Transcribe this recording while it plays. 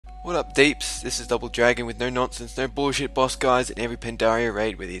What up deeps, this is DoubleDragon with no nonsense, no bullshit boss guys in every Pandaria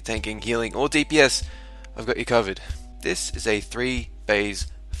raid, whether you're tanking, healing or DPS, I've got you covered. This is a 3-phase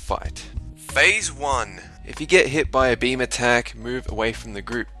fight. Phase 1. If you get hit by a beam attack, move away from the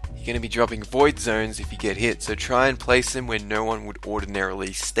group. You're going to be dropping void zones if you get hit, so try and place them where no one would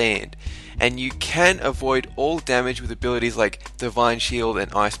ordinarily stand. And you can avoid all damage with abilities like Divine Shield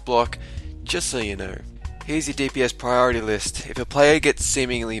and Ice Block, just so you know. Here's your DPS priority list. If a player gets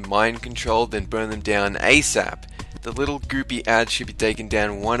seemingly mind controlled, then burn them down ASAP. The little goopy ads should be taken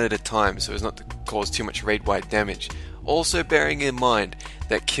down one at a time so as not to cause too much raid-wide damage. Also bearing in mind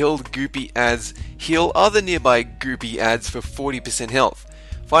that killed goopy ads heal other nearby goopy ads for 40% health.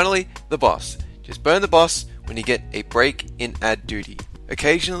 Finally, the boss. Just burn the boss when you get a break in ad duty.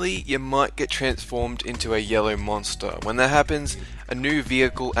 Occasionally, you might get transformed into a yellow monster. When that happens, a new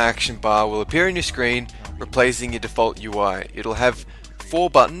vehicle action bar will appear on your screen, replacing your default UI. It'll have 4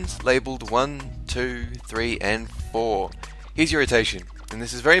 buttons labeled 1, 2, 3, and 4. Here's your rotation, and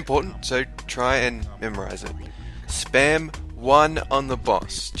this is very important, so try and memorize it. Spam 1 on the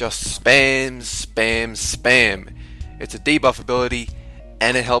boss. Just spam, spam, spam. It's a debuff ability,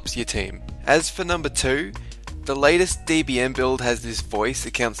 and it helps your team. As for number 2, the latest DBM build has this voice.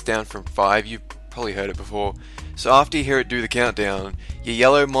 It counts down from 5. You've probably heard it before. So after you hear it do the countdown, your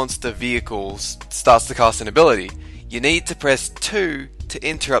yellow monster vehicle starts to cast an ability. You need to press 2 to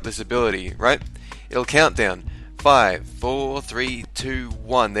interrupt this ability, right? It'll count down 5, 4, 3, 2,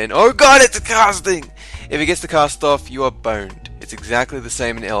 1. Then, oh god, it's casting! If it gets the cast off, you are boned. It's exactly the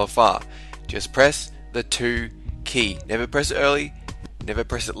same in LFR. Just press the 2 key. Never press it early, never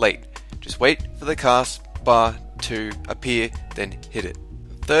press it late. Just wait for the cast bar to appear, then hit it.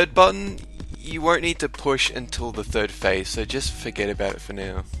 Third button, you won't need to push until the 3rd phase, so just forget about it for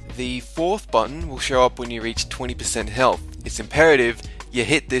now. The 4th button will show up when you reach 20% health. It's imperative you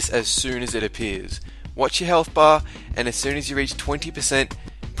hit this as soon as it appears. Watch your health bar, and as soon as you reach 20%,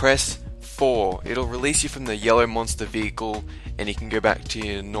 press 4. It'll release you from the yellow monster vehicle, and you can go back to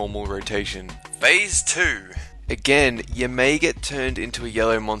your normal rotation. Phase 2. Again, you may get turned into a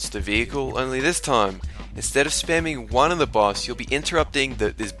yellow monster vehicle, only this time, instead of spamming 1 on the boss, you'll be interrupting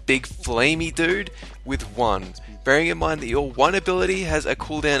this big flamey dude with 1. Bearing in mind that your 1 ability has a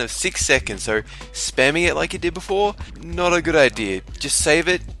cooldown of 6 seconds, so spamming it like you did before, not a good idea. Just save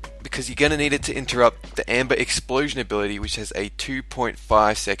it, because you're going to need it to interrupt the Amber Explosion ability, which has a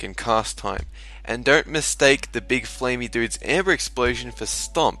 2.5 second cast time. And don't mistake the big flamey dude's Amber Explosion for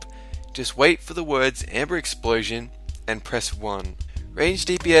Stomp. Just wait for the words Amber Explosion and press 1. Ranged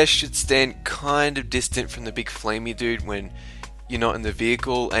DPS should stand kind of distant from the big flamey dude when you're not in the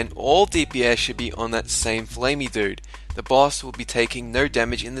vehicle, and all DPS should be on that same flamey dude. The boss will be taking no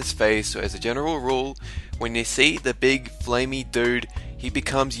damage in this phase, so as a general rule, when you see the big flamey dude, he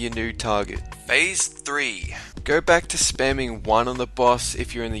becomes your new target. Phase 3. Go back to spamming 1 on the boss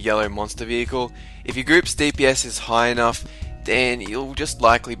if you're in the yellow monster vehicle. If your group's DPS is high enough, then you'll just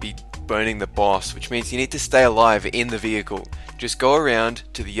likely be burning the boss, which means you need to stay alive in the vehicle. Just go around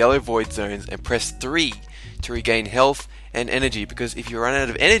to the yellow void zones and press 3 to regain health and energy, because if you run out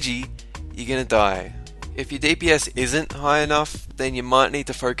of energy, you're gonna die. If your DPS isn't high enough, then you might need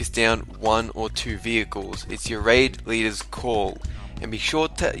to focus down 1 or 2 vehicles. It's your raid leader's call. And be sure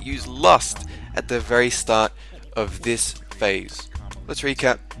to use Lust at the very start of this phase. Let's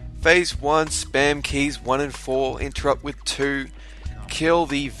recap. Phase 1, spam keys 1 and 4, interrupt with 2, kill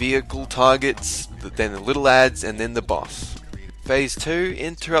the vehicle targets, then the little ads, and then the boss. Phase 2,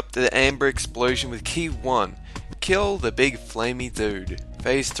 interrupt the Amber Explosion with key 1, kill the big flamey dude.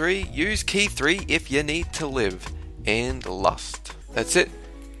 Phase 3, use key 3 if you need to live, and Lust. That's it.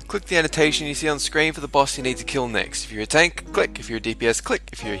 Click the annotation you see on screen for the boss you need to kill next. If you're a tank, click. If you're a DPS, click.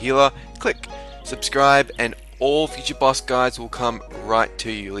 If you're a healer, click. Subscribe, and all future boss guides will come right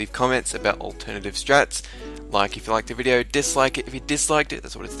to you. Leave comments about alternative strats. Like if you liked the video, dislike it if you disliked it,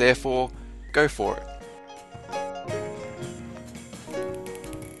 that's what it's there for. Go for it.